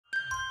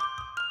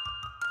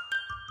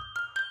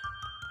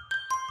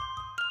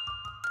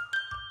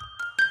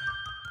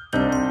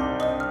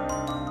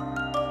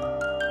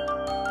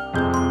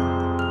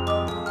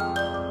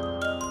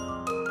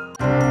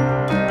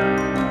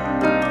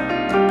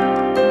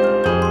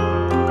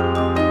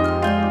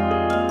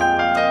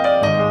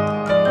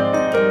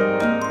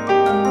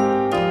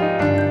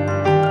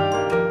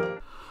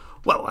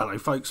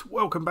folks,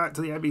 welcome back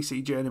to the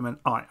ABC Journeyman.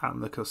 I am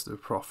the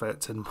Custard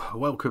Prophet, and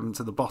welcome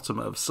to the bottom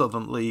of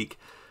Southern League,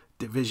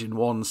 Division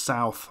 1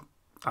 South.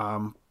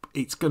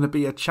 It's going to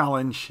be a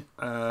challenge,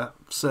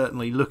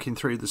 certainly looking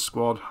through the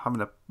squad,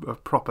 having a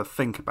proper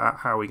think about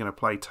how we're going to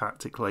play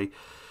tactically.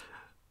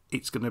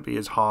 It's going to be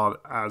as hard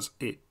as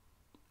it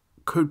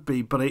could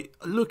be, but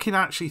looking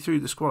actually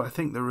through the squad, I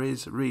think there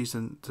is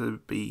reason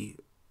to be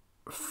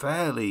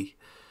fairly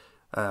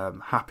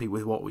happy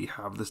with what we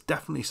have. There's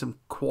definitely some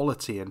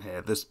quality in here.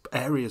 There's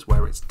areas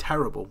where it's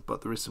terrible,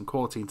 but there is some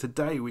quality. And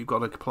today we've got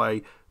to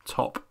play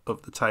top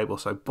of the table,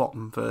 so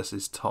bottom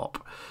versus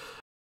top.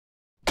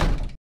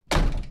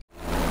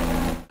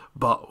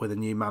 But with a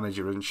new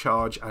manager in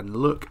charge, and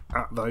look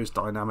at those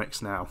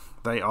dynamics now.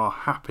 They are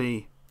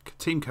happy,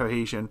 team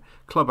cohesion,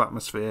 club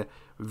atmosphere,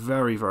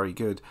 very, very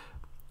good.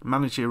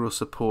 Managerial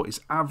support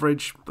is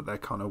average, but they're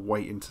kind of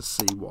waiting to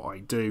see what I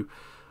do.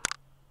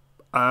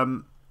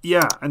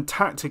 Yeah, and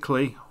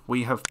tactically,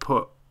 we have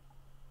put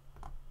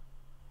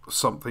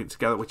something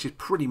together, which is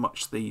pretty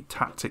much the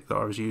tactic that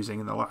I was using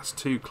in the last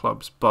two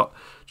clubs, but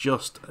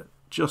just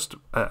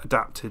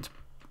adapted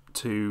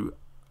to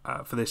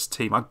for this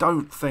team. I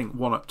don't think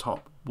one up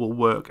top will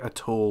work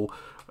at all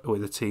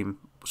with a team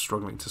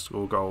struggling to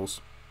score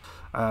goals.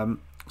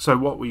 So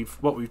what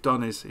we've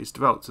done is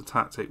developed a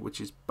tactic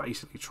which is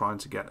basically trying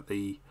to get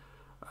the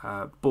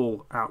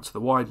ball out to the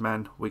wide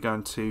men. We're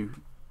going to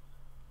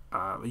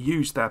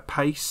use their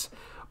pace,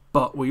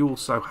 but we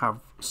also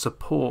have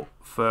support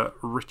for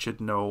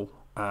Richard Noel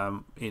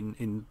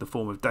in the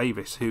form of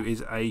Davis, who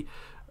is a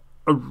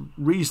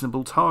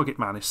reasonable target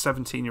man, a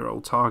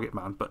 17-year-old target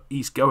man, but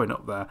he's going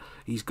up there.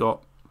 He's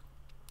got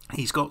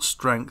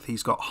strength,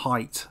 he's got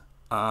height,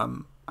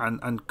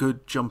 and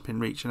good jumping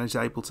reach, and is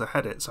able to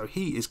head it. So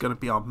he is going to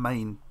be our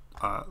main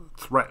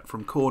threat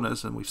from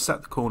corners, and we've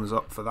set the corners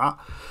up for that.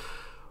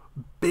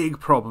 Big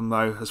problem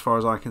though, as far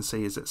as I can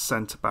see, is at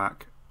centre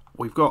back.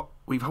 We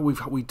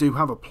do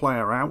have a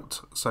player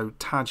out, so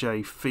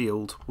Tajay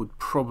Field would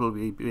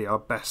probably be our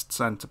best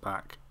centre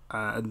back,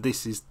 and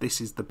this is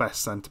the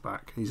best centre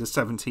back. He's a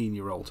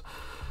 17-year-old.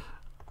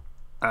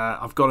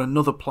 I've got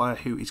another player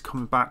who is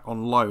coming back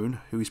on loan,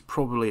 who is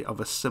probably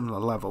of a similar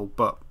level,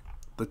 but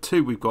the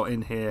two we've got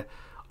in here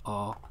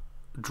are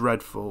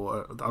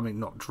dreadful. I mean,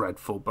 not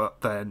dreadful,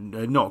 but they're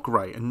not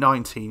great. A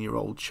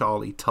 19-year-old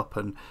Charlie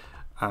Tuppen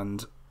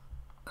and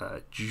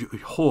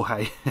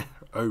Jorge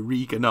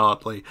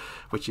O'Regan-Ardley,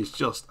 which is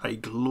just a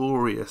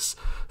glorious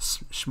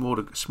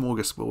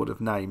smorgasbord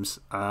of names.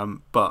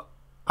 But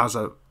as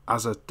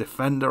a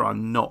defender,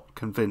 I'm not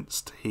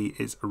convinced he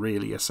is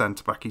really a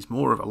centre-back. He's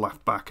more of a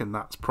left-back, and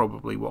that's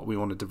probably what we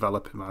want to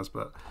develop him as.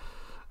 But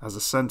as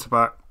a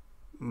centre-back,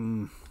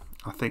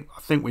 I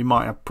think we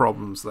might have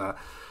problems there.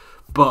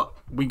 But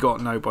we got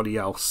nobody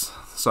else,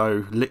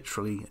 so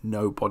literally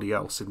nobody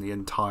else in the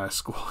entire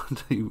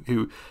squad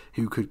who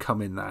could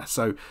come in there.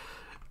 So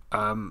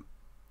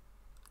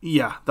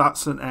yeah,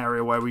 that's an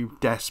area where we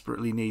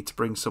desperately need to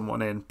bring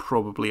someone in,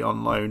 probably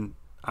on loan,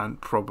 and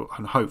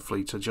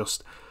hopefully to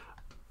just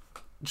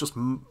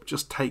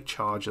take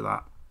charge of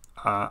that.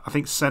 I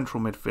think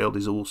central midfield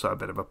is also a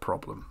bit of a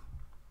problem.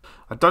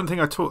 I don't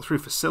think I talked through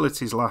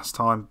facilities last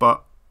time,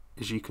 but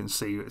as you can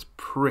see, it's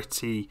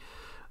pretty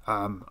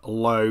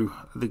low.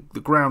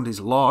 The ground is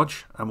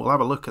large, and we'll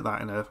have a look at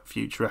that in a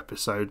future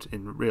episode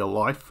in real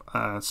life,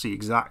 see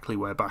exactly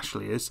where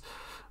Bashley is.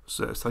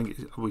 So I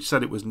think we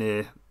said it was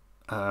near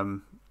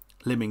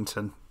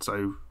Lymington,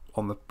 so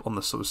on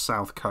the sort of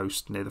south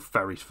coast near the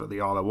ferries for the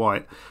Isle of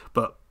Wight.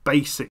 But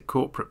basic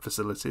corporate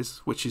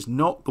facilities, which is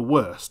not the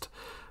worst,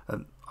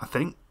 and I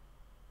think,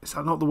 is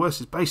that not the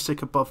worst? It's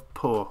basic above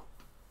poor.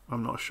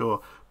 I'm not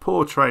sure.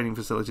 Poor training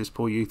facilities,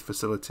 poor youth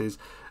facilities,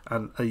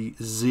 and a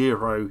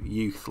 0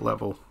 youth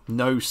level.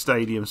 No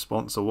stadium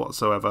sponsor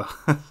whatsoever.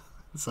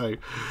 So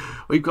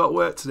we've got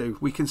work to do.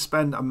 We can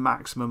spend a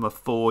maximum of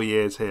 4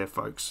 years here,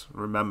 folks.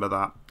 Remember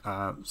that.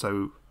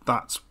 So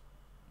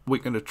we're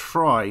going to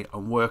try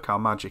and work our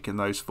magic in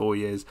those 4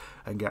 years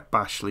and get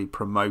Bashley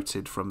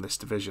promoted from this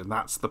division.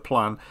 That's the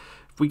plan.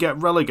 If we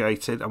get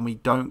relegated and we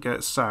don't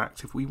get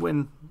sacked, if we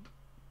win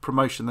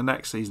promotion the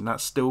next season,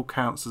 that still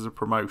counts as a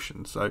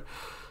promotion. So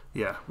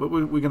yeah, we're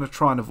going to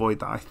try and avoid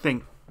that. I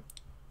think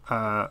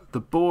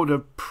the board are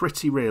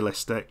pretty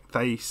realistic.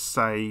 They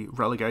say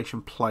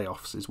relegation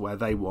playoffs is where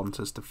they want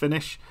us to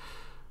finish,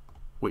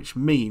 which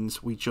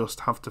means we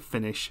just have to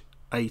finish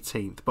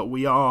 18th, but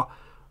we are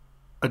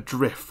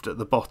adrift at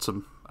the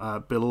bottom,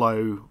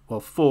 below, well,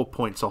 4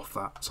 points off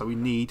that. So we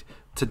need,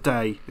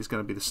 today is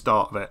going to be the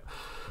start of it.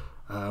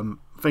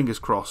 Fingers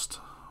crossed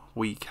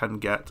we can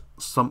get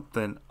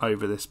something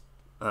over this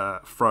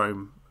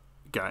Frome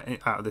game,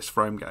 out of this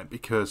Frome game,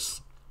 because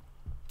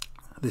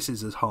this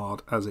is as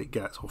hard as it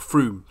gets. Or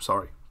Frome,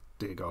 sorry,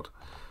 dear God.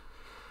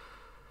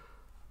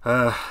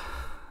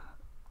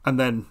 And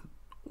then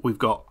we've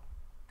got,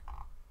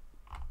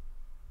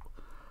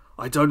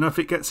 I don't know if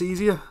it gets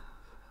easier.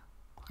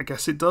 I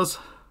guess it does.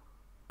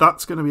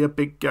 That's going to be a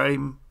big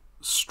game.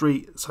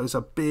 Street, so it's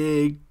a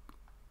big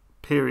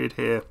period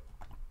here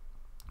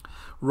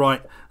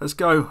Right, let's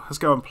go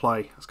and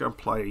play. Let's go and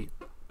play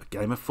a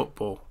game of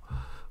football.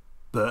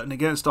 Burton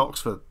against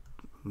Oxford.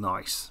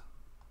 Nice.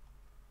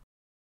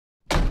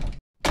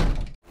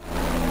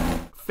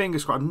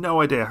 Fingers crossed. I have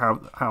no idea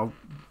how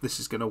this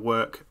is going to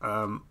work.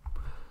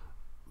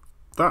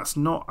 That's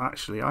not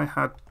actually. I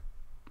had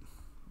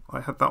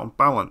that on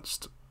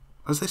balanced.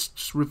 Has this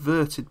just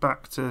reverted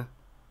back to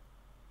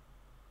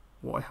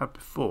what I had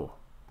before?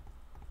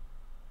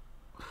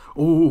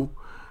 Oh,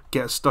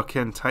 get stuck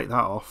in. Take that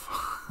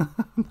off.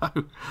 No,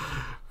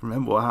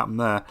 remember what happened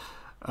there.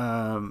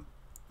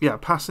 Yeah,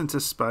 pass into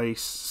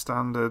space.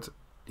 Standard.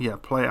 Yeah,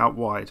 play it out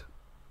wide.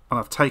 And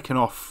I've taken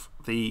off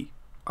the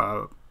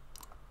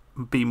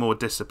be more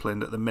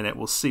disciplined at the minute.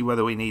 We'll see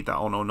whether we need that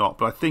on or not.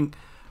 But I think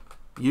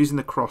using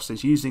the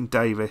crosses, using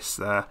Davis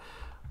there,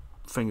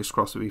 fingers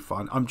crossed will be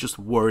fine. I'm just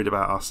worried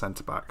about our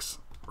centre-backs.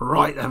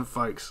 Right then,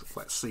 folks,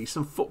 let's see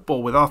some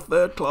football with our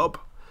third club,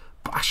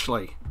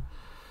 Bashley.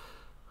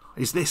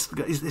 Is this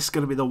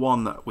going to be the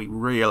one that we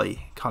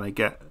really kind of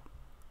get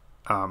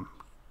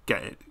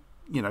it?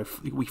 You know,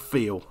 we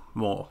feel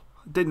more.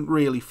 Didn't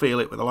really feel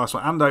it with the last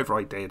one. Andover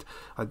I did.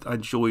 I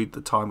enjoyed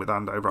the time with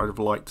Andover. I'd have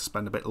liked to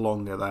spend a bit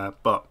longer there,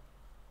 but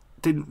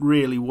didn't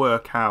really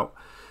work out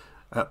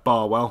at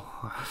Barwell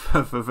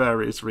for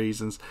various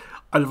reasons.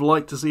 I'd have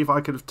liked to see if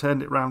I could have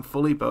turned it around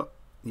fully, but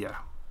yeah.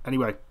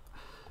 Anyway,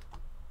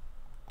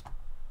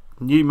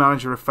 new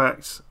manager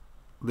effect.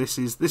 This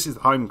is the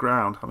home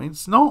ground. I mean,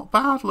 it's not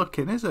bad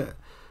looking, is it?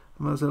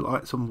 There's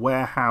like some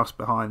warehouse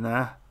behind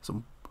there,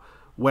 some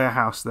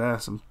warehouse there,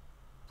 some.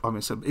 I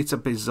mean, it's a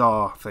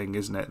bizarre thing,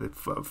 isn't it? The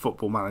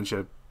Football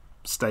Manager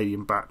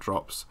stadium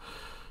backdrops.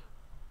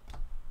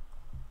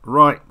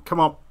 Right, come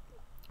on,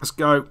 let's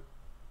go.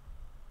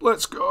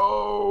 Let's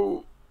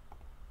go.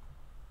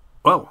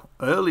 Well,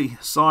 early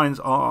signs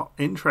are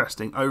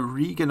interesting.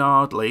 O'Regan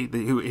Ardley,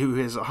 who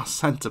is our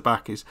centre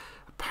back, is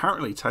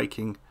apparently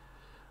taking.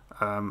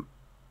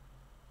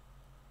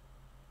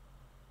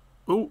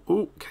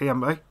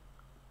 KMB.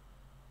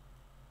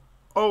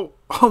 Oh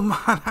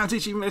man, how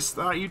did you miss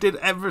that? You did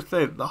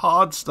everything, the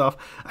hard stuff,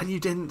 and you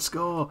didn't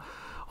score.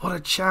 What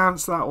a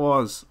chance that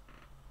was.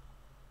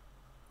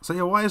 So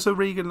yeah, why is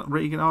O'Regan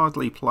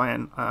Ardley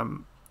playing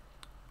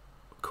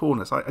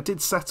corners? I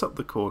did set up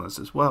the corners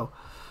as well.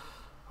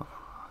 I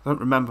don't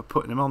remember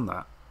putting him on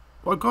that.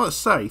 Well, I've got to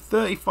say,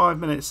 35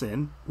 minutes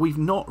in, we've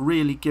not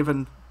really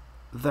given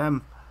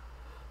them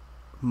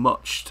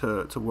much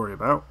to worry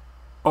about.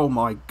 Oh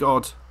my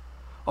God.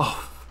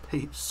 Oh, for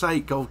Pete's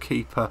sake,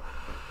 goalkeeper.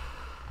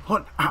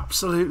 What an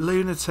absolute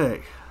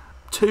lunatic.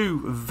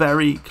 Two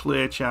very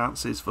clear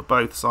chances for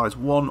both sides.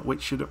 One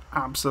which should have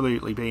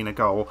absolutely been a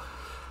goal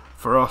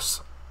for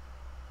us,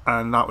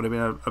 and that would have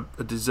been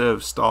a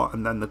deserved start.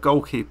 And then the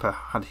goalkeeper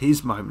had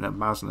his moment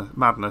of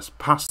madness,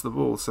 passed the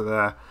ball to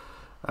their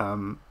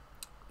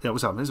it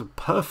was a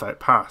perfect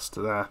pass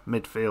to their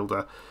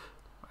midfielder,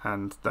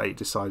 and they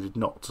decided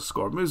not to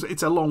score.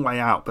 It's a long way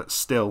out, but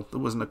still there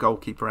wasn't a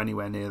goalkeeper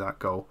anywhere near that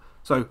goal.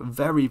 So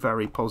very,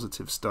 very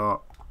positive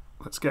start.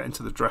 Let's get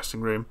into the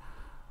dressing room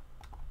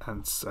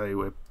and say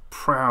we're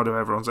proud of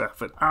everyone's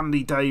effort.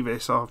 Andy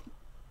Davis, our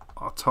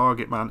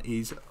target man,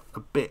 is a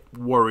bit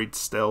worried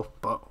still,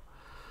 but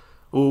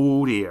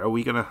oh dear, are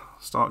we going to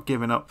start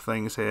giving up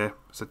things here?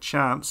 It's a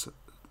chance.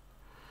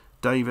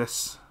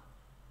 Davis.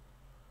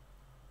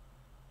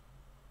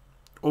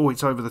 Oh,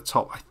 it's over the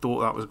top. I thought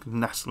that was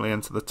nestling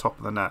into the top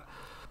of the net.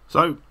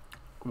 So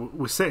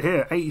we sit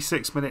here,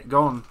 86 minute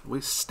gone.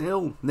 We're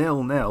still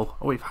 0-0.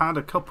 We've had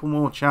a couple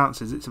more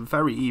chances. It's a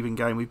very even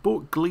game. We've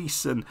brought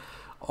Gleeson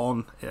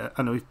on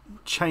and we've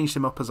changed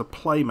him up as a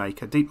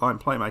playmaker. Deep line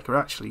playmaker,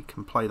 actually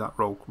can play that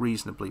role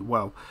reasonably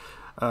well.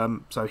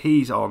 So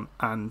he's on,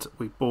 and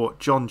we brought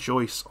John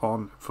Joyce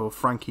on for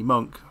Frankie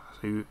Monk,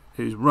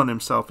 who's run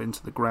himself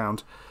into the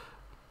ground.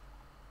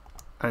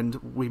 And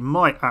we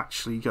might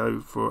actually go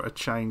for a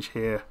change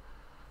here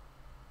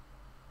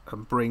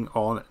and bring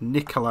on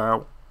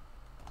Nicolau,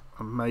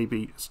 and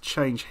maybe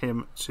change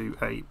him to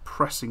a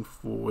pressing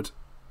forward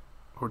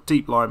or a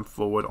deep line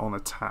forward on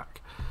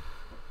attack.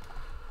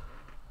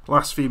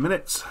 Last few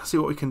minutes, see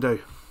what we can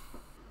do.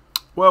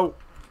 Well,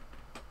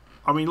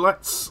 I mean,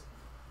 let's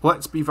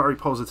be very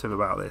positive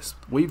about this.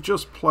 We've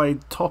just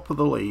played top of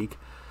the league,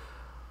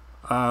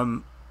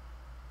 and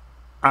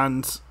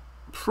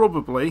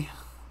probably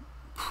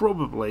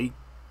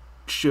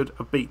should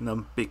have beaten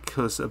them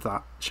because of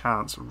that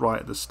chance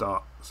right at the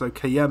start. So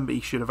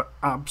Kayembe should have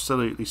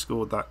absolutely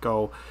scored that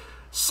goal.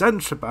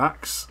 Centre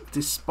backs,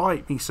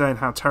 despite me saying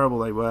how terrible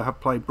they were, have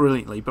played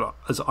brilliantly, but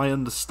as I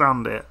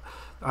understand it,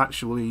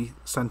 actually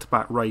centre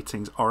back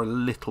ratings are a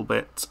little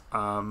bit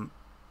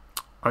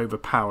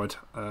overpowered,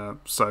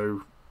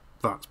 so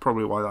that's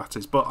probably why that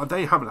is. But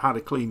they haven't had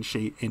a clean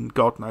sheet in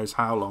God knows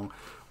how long.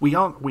 We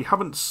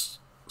haven't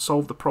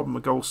solved the problem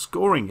of goal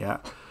scoring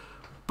yet,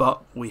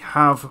 but we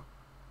have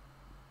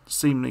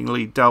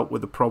seemingly dealt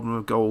with the problem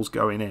of goals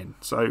going in.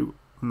 So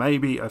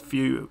maybe a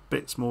few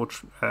bits more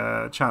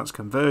chance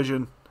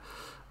conversion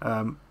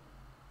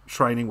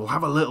training. We'll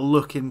have a little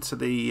look into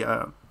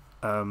the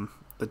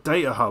the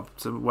data hub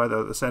to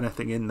whether there's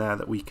anything in there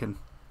that we can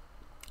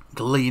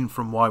glean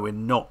from why we're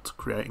not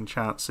creating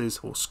chances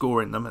or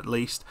scoring them at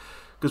least,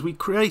 because we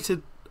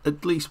created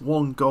at least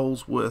 1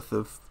 goal's worth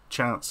of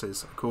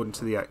chances according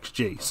to the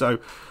XG, so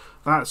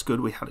that's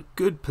good. We had a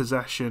good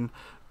possession,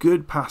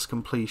 good pass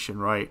completion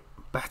rate,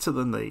 better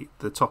than the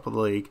top of the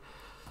league.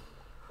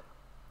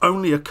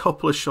 Only a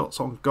couple of shots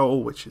on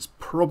goal, which is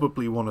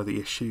probably one of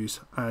the issues,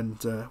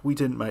 and we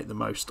didn't make the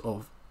most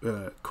of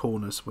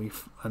corners.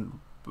 And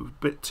a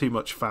bit too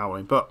much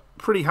fouling, but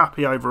pretty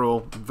happy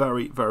overall.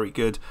 Very, very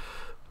good.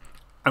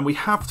 And we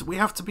have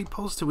to be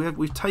positive.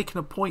 We've taken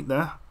a point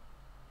there,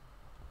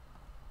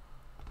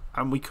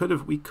 and we could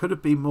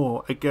have been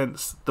more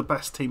against the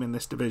best team in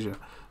this division.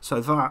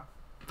 So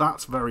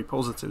that's very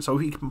positive. So if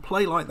we can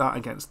play like that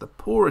against the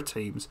poorer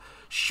teams,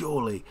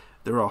 surely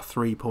there are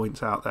 3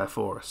 points out there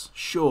for us.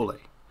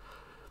 Surely.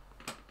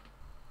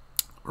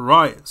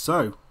 Right.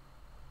 So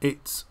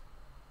it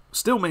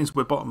still means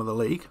we're bottom of the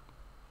league,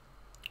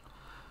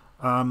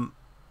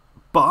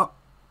 but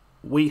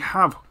we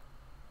have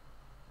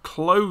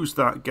closed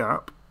that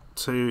gap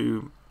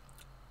to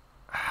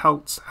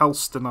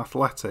Helston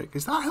Athletic.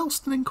 Is that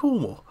Helston in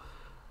Cornwall?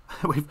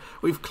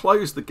 We've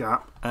closed the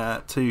gap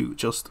to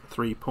just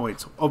 3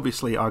 points.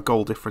 Obviously, our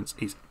goal difference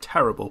is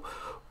terrible,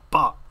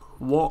 but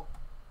what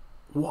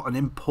an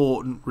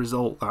important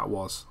result that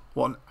was.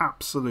 What an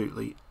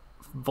absolutely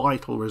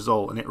vital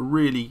result, and it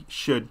really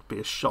should be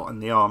a shot in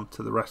the arm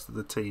to the rest of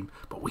the team.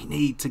 But we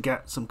need to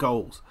get some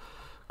goals.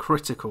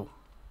 Critical.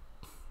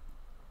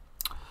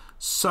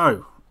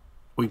 So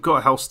we've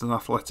got Helston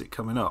Athletic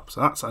coming up,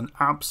 so that's an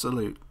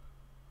absolute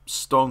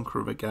stonker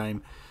of a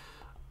game.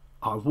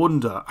 I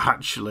wonder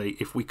actually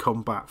if we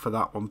come back for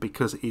that one,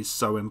 because it is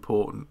so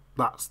important.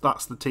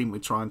 That's the team we're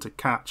trying to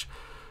catch.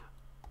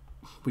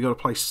 We got to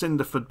play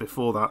Cinderford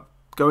before that.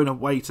 Going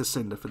away to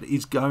Cinderford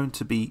is going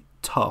to be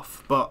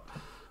tough, but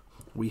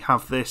we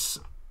have this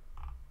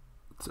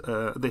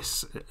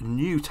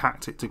new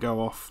tactic to go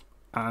off,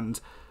 and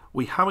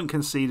we haven't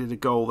conceded a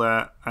goal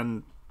there.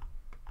 And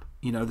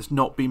you know, there's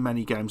not been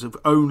many games. We've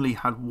only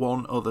had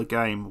one other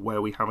game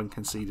where we haven't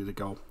conceded a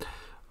goal.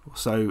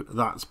 So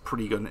that's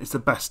pretty good. It's the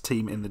best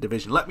team in the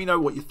division. Let me know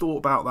what you thought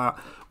about that,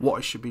 what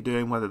I should be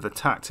doing, whether the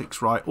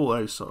tactic's right, all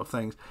those sort of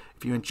things.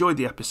 If you enjoyed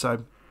the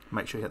episode,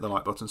 make sure you hit the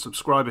like button,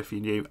 subscribe if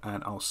you're new,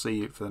 and I'll see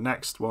you for the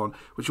next one,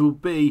 which will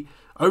be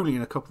only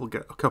in a couple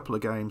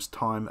of games'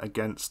 time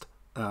against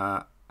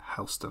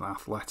Helston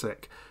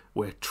Athletic.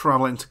 We're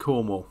travelling to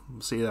Cornwall.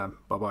 See you then.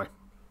 Bye-bye.